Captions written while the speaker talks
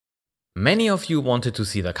Many of you wanted to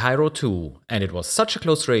see the Cairo too, and it was such a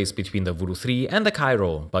close race between the Voodoo 3 and the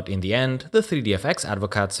Cairo, but in the end, the 3DFX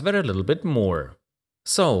advocates were a little bit more.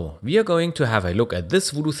 So, we are going to have a look at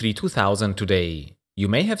this Voodoo 3 2000 today. You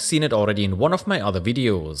may have seen it already in one of my other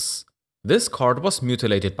videos. This card was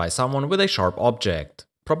mutilated by someone with a sharp object,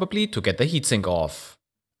 probably to get the heatsink off.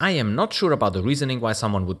 I am not sure about the reasoning why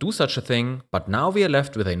someone would do such a thing, but now we are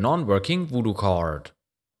left with a non-working Voodoo card.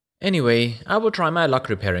 Anyway, I will try my luck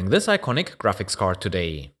repairing this iconic graphics card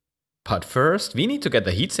today. But first, we need to get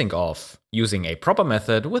the heatsink off, using a proper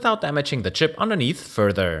method without damaging the chip underneath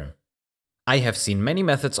further. I have seen many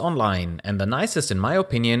methods online, and the nicest in my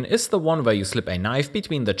opinion is the one where you slip a knife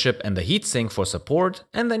between the chip and the heatsink for support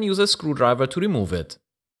and then use a screwdriver to remove it.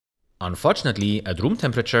 Unfortunately, at room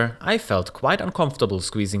temperature, I felt quite uncomfortable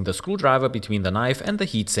squeezing the screwdriver between the knife and the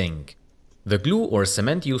heatsink. The glue or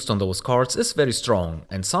cement used on those cards is very strong,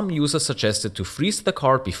 and some users suggested to freeze the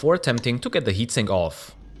card before attempting to get the heatsink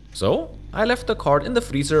off. So, I left the card in the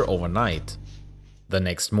freezer overnight. The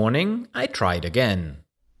next morning, I tried again.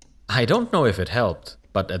 I don't know if it helped,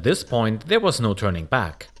 but at this point there was no turning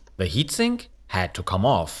back. The heatsink had to come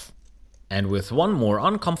off. And with one more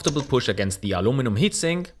uncomfortable push against the aluminum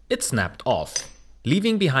heatsink, it snapped off,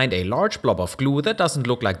 leaving behind a large blob of glue that doesn't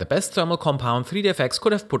look like the best thermal compound 3DFX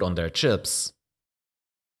could have put on their chips.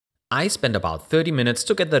 I spent about 30 minutes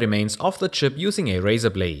to get the remains off the chip using a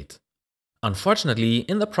razor blade. Unfortunately,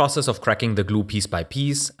 in the process of cracking the glue piece by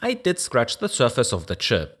piece, I did scratch the surface of the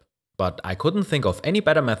chip, but I couldn't think of any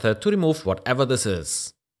better method to remove whatever this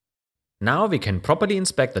is. Now we can properly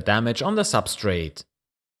inspect the damage on the substrate.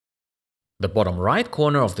 The bottom right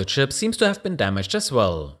corner of the chip seems to have been damaged as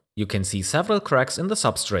well. You can see several cracks in the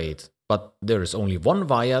substrate, but there is only one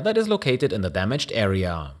wire that is located in the damaged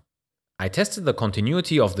area. I tested the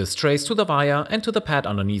continuity of this trace to the wire and to the pad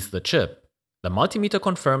underneath the chip. The multimeter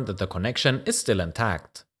confirmed that the connection is still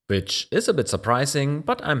intact, which is a bit surprising,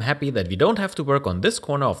 but I'm happy that we don't have to work on this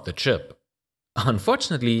corner of the chip.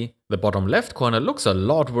 Unfortunately, the bottom left corner looks a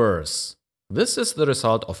lot worse. This is the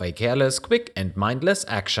result of a careless, quick and mindless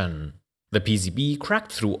action. The PCB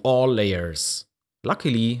cracked through all layers.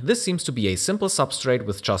 Luckily, this seems to be a simple substrate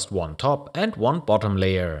with just one top and one bottom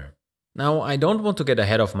layer. Now, I don't want to get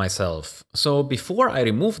ahead of myself, so before I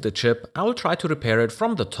remove the chip, I will try to repair it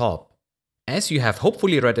from the top. As you have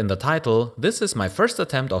hopefully read in the title, this is my first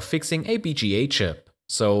attempt of fixing a BGA chip,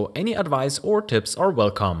 so any advice or tips are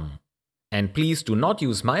welcome. And please do not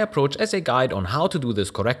use my approach as a guide on how to do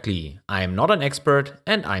this correctly. I am not an expert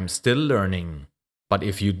and I'm still learning. But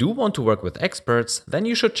if you do want to work with experts, then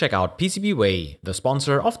you should check out PCBWay, the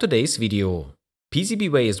sponsor of today's video.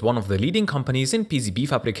 PCBWay is one of the leading companies in PCB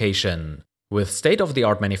fabrication. With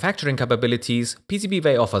state-of-the-art manufacturing capabilities,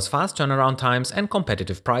 PCBWay offers fast turnaround times and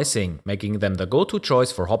competitive pricing, making them the go-to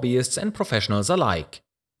choice for hobbyists and professionals alike.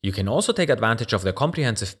 You can also take advantage of their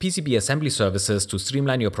comprehensive PCB assembly services to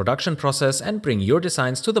streamline your production process and bring your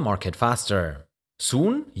designs to the market faster.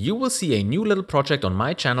 Soon, you will see a new little project on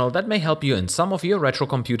my channel that may help you in some of your retro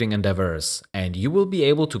computing endeavors, and you will be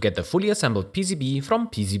able to get the fully assembled PCB from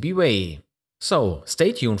PCBWay. So,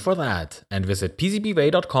 stay tuned for that, and visit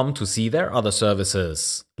PCBWay.com to see their other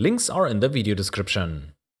services. Links are in the video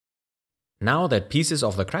description. Now that pieces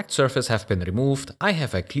of the cracked surface have been removed, I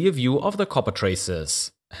have a clear view of the copper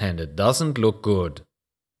traces, and it doesn't look good.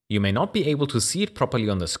 You may not be able to see it properly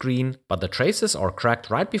on the screen, but the traces are cracked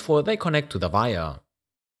right before they connect to the wire.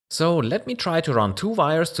 So let me try to run two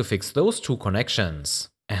wires to fix those two connections.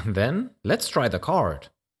 And then, let's try the card.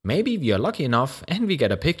 Maybe we are lucky enough and we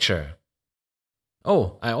get a picture.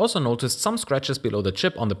 Oh, I also noticed some scratches below the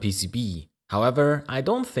chip on the PCB. However, I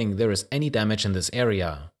don't think there is any damage in this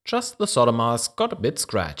area. Just the solder mask got a bit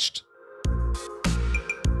scratched.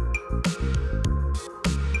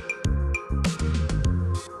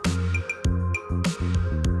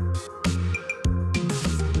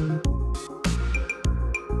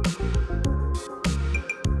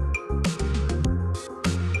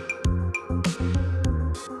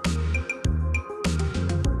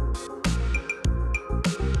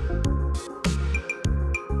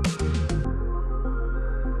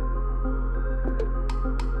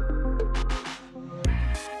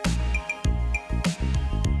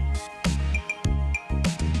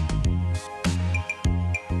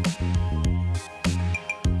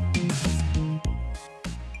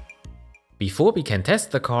 Before we can test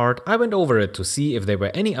the card, I went over it to see if there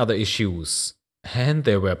were any other issues. And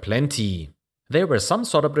there were plenty. There were some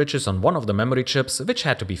solder bridges on one of the memory chips which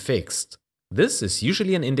had to be fixed. This is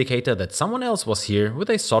usually an indicator that someone else was here with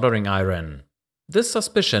a soldering iron. This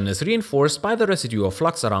suspicion is reinforced by the residue of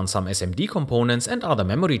flux around some SMD components and other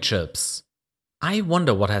memory chips. I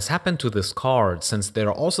wonder what has happened to this card since there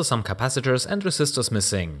are also some capacitors and resistors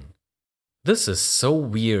missing. This is so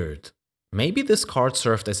weird. Maybe this card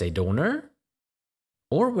served as a donor?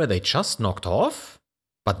 Or were they just knocked off?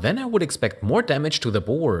 But then I would expect more damage to the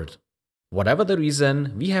board. Whatever the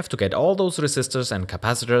reason, we have to get all those resistors and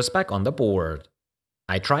capacitors back on the board.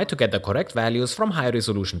 I tried to get the correct values from high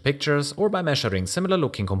resolution pictures or by measuring similar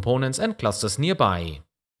looking components and clusters nearby.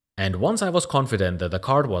 And once I was confident that the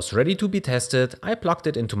card was ready to be tested, I plugged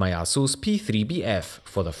it into my Asus P3BF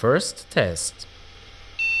for the first test.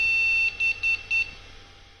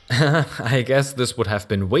 I guess this would have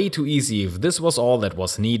been way too easy if this was all that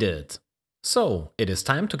was needed. So, it is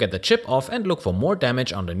time to get the chip off and look for more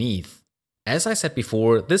damage underneath. As I said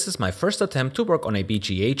before, this is my first attempt to work on a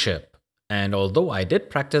BGA chip. And although I did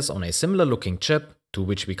practice on a similar looking chip, to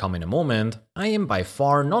which we come in a moment, I am by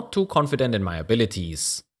far not too confident in my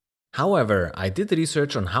abilities. However, I did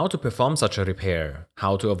research on how to perform such a repair,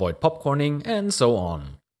 how to avoid popcorning, and so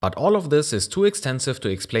on. But all of this is too extensive to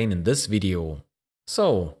explain in this video.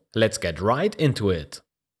 So, let's get right into it.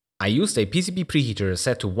 I used a PCB preheater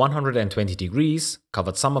set to 120 degrees,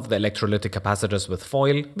 covered some of the electrolytic capacitors with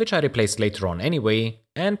foil, which I replaced later on anyway,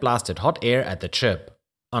 and blasted hot air at the chip.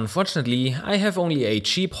 Unfortunately, I have only a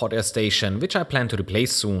cheap hot air station which I plan to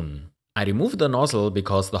replace soon. I removed the nozzle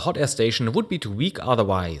because the hot air station would be too weak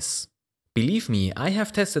otherwise. Believe me, I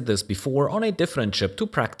have tested this before on a different chip to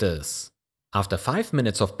practice. After 5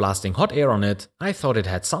 minutes of blasting hot air on it, I thought it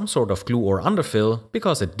had some sort of glue or underfill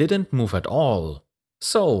because it didn't move at all.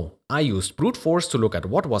 So, I used brute force to look at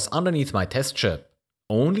what was underneath my test chip,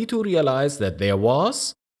 only to realize that there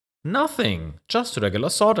was nothing, just regular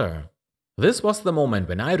solder. This was the moment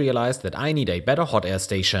when I realized that I need a better hot air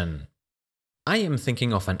station. I am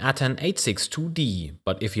thinking of an Aten 862D,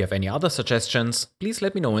 but if you have any other suggestions, please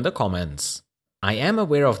let me know in the comments. I am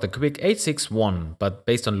aware of the Quick 861, but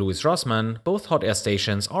based on Louis Rossmann, both hot air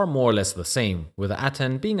stations are more or less the same, with the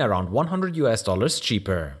Aten being around $100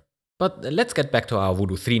 cheaper. But let's get back to our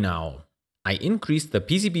Voodoo 3 now. I increased the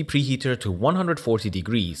PCB preheater to 140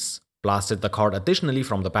 degrees, blasted the card additionally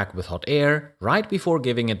from the back with hot air, right before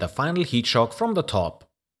giving it the final heat shock from the top.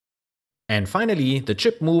 And finally, the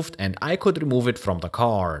chip moved and I could remove it from the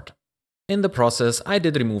card. In the process, I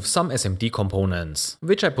did remove some SMD components,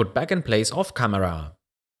 which I put back in place off camera.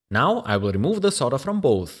 Now I will remove the solder from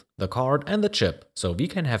both, the card and the chip, so we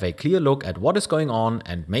can have a clear look at what is going on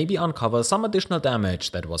and maybe uncover some additional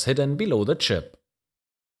damage that was hidden below the chip.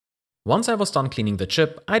 Once I was done cleaning the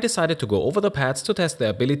chip, I decided to go over the pads to test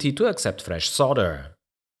their ability to accept fresh solder.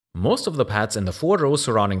 Most of the pads in the 4 rows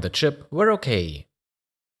surrounding the chip were okay.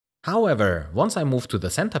 However, once I moved to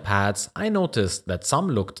the center pads, I noticed that some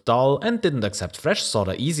looked dull and didn't accept fresh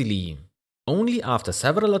solder easily. Only after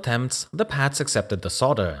several attempts, the pads accepted the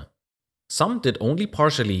solder. Some did only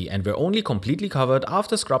partially and were only completely covered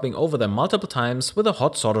after scrubbing over them multiple times with a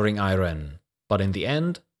hot soldering iron. But in the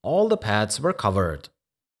end, all the pads were covered.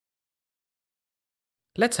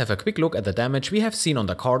 Let's have a quick look at the damage we have seen on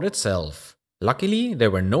the card itself. Luckily,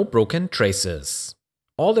 there were no broken traces.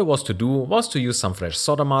 All there was to do was to use some fresh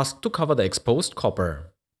solder mask to cover the exposed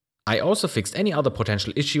copper. I also fixed any other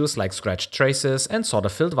potential issues like scratched traces and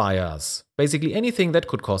solder-filled wires, basically anything that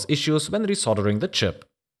could cause issues when resoldering the chip.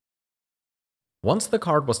 Once the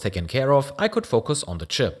card was taken care of, I could focus on the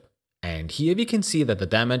chip. And here we can see that the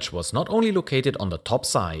damage was not only located on the top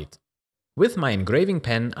side. With my engraving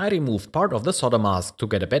pen, I removed part of the solder mask to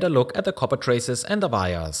get a better look at the copper traces and the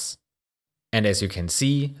wires. And as you can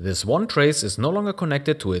see, this one trace is no longer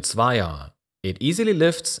connected to its wire. It easily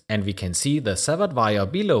lifts and we can see the severed wire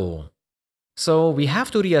below. So we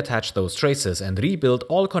have to reattach those traces and rebuild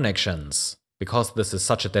all connections. Because this is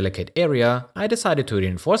such a delicate area, I decided to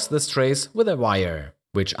reinforce this trace with a wire,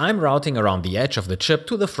 which I'm routing around the edge of the chip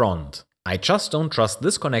to the front. I just don't trust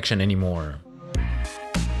this connection anymore.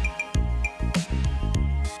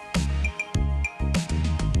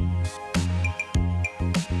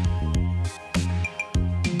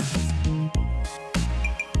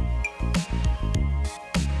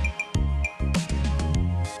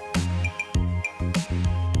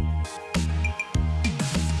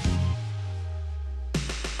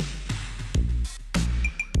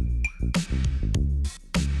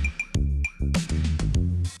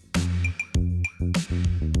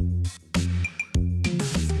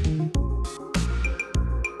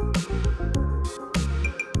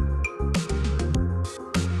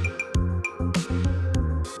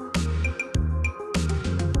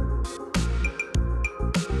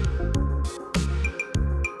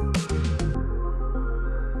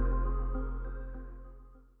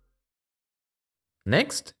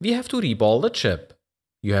 Next, we have to reball the chip.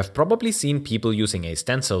 You have probably seen people using a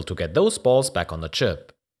stencil to get those balls back on the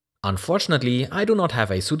chip. Unfortunately, I do not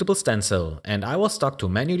have a suitable stencil, and I was stuck to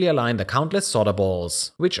manually align the countless solder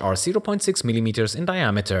balls, which are 0.6 mm in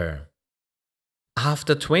diameter.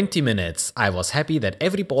 After 20 minutes, I was happy that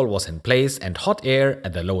every ball was in place and hot air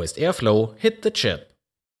at the lowest airflow hit the chip.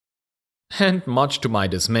 And much to my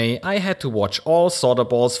dismay, I had to watch all solder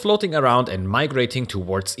balls floating around and migrating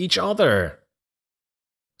towards each other.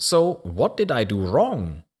 So, what did I do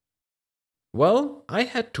wrong? Well, I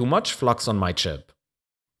had too much flux on my chip.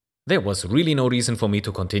 There was really no reason for me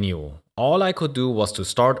to continue. All I could do was to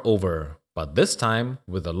start over, but this time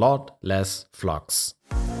with a lot less flux.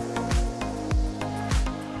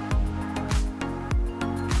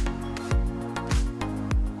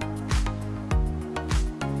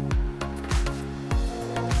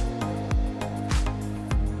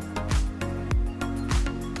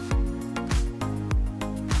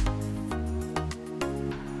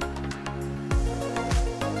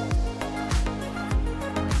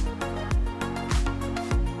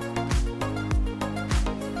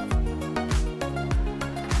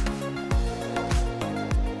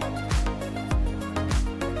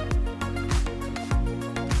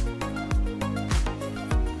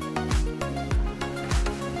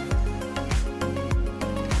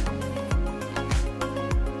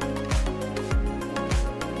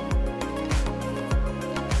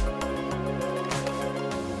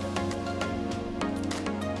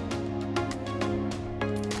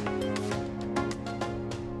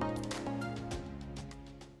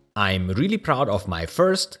 I'm really proud of my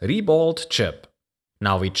first reballed chip.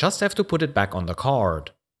 Now we just have to put it back on the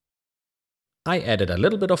card. I added a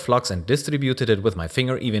little bit of flux and distributed it with my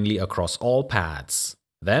finger evenly across all pads.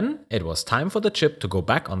 Then it was time for the chip to go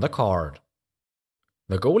back on the card.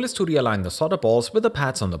 The goal is to realign the solder balls with the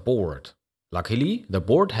pads on the board. Luckily, the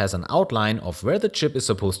board has an outline of where the chip is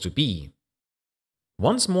supposed to be.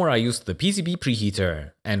 Once more I used the PCB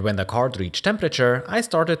preheater, and when the card reached temperature, I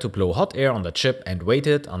started to blow hot air on the chip and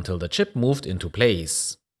waited until the chip moved into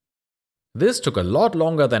place. This took a lot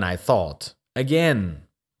longer than I thought. Again,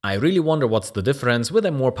 I really wonder what's the difference with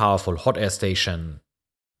a more powerful hot air station.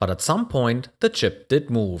 But at some point, the chip did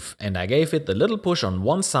move, and I gave it the little push on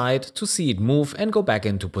one side to see it move and go back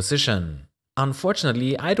into position.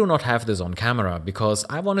 Unfortunately, I do not have this on camera because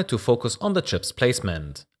I wanted to focus on the chip's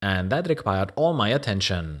placement, and that required all my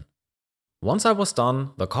attention. Once I was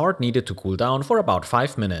done, the card needed to cool down for about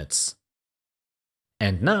 5 minutes.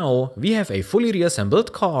 And now we have a fully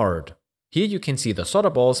reassembled card. Here you can see the solder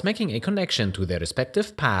balls making a connection to their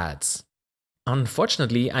respective pads.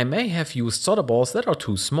 Unfortunately, I may have used solder balls that are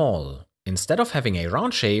too small. Instead of having a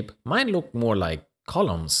round shape, mine look more like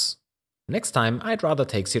columns. Next time, I'd rather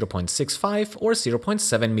take 0.65 or 0.7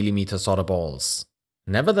 mm solder balls.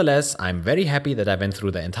 Nevertheless, I'm very happy that I went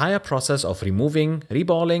through the entire process of removing,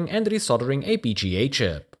 reballing and resoldering a BGA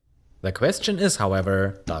chip. The question is,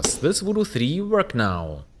 however, does this Voodoo 3 work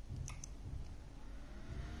now?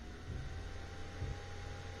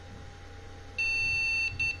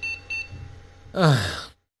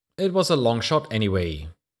 It was a long shot anyway.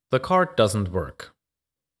 The card doesn't work.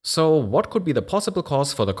 So what could be the possible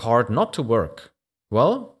cause for the card not to work?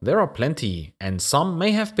 Well, there are plenty, and some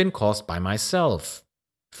may have been caused by myself.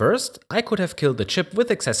 First, I could have killed the chip with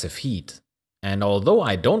excessive heat. And although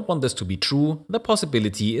I don't want this to be true, the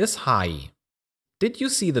possibility is high. Did you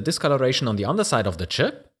see the discoloration on the underside of the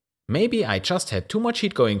chip? Maybe I just had too much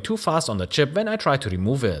heat going too fast on the chip when I tried to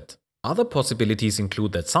remove it. Other possibilities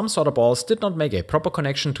include that some solder balls did not make a proper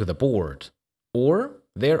connection to the board. Or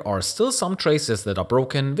there are still some traces that are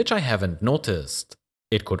broken which I haven't noticed.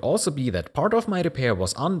 It could also be that part of my repair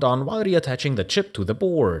was undone while reattaching the chip to the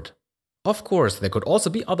board. Of course, there could also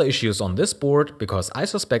be other issues on this board because I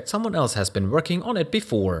suspect someone else has been working on it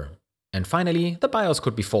before. And finally, the BIOS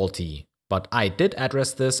could be faulty. But I did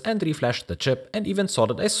address this and reflashed the chip and even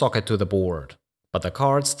soldered a socket to the board. But the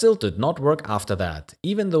card still did not work after that,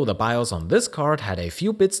 even though the BIOS on this card had a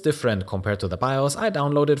few bits different compared to the BIOS I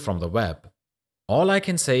downloaded from the web. All I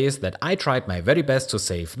can say is that I tried my very best to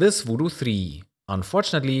save this Voodoo 3.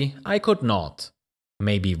 Unfortunately, I could not.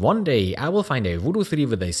 Maybe one day I will find a Voodoo 3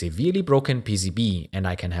 with a severely broken PCB and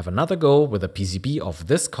I can have another go with a PCB of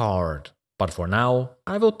this card. But for now,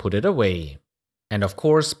 I will put it away. And of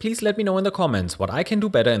course, please let me know in the comments what I can do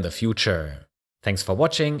better in the future. Thanks for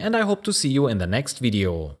watching and I hope to see you in the next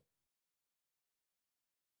video.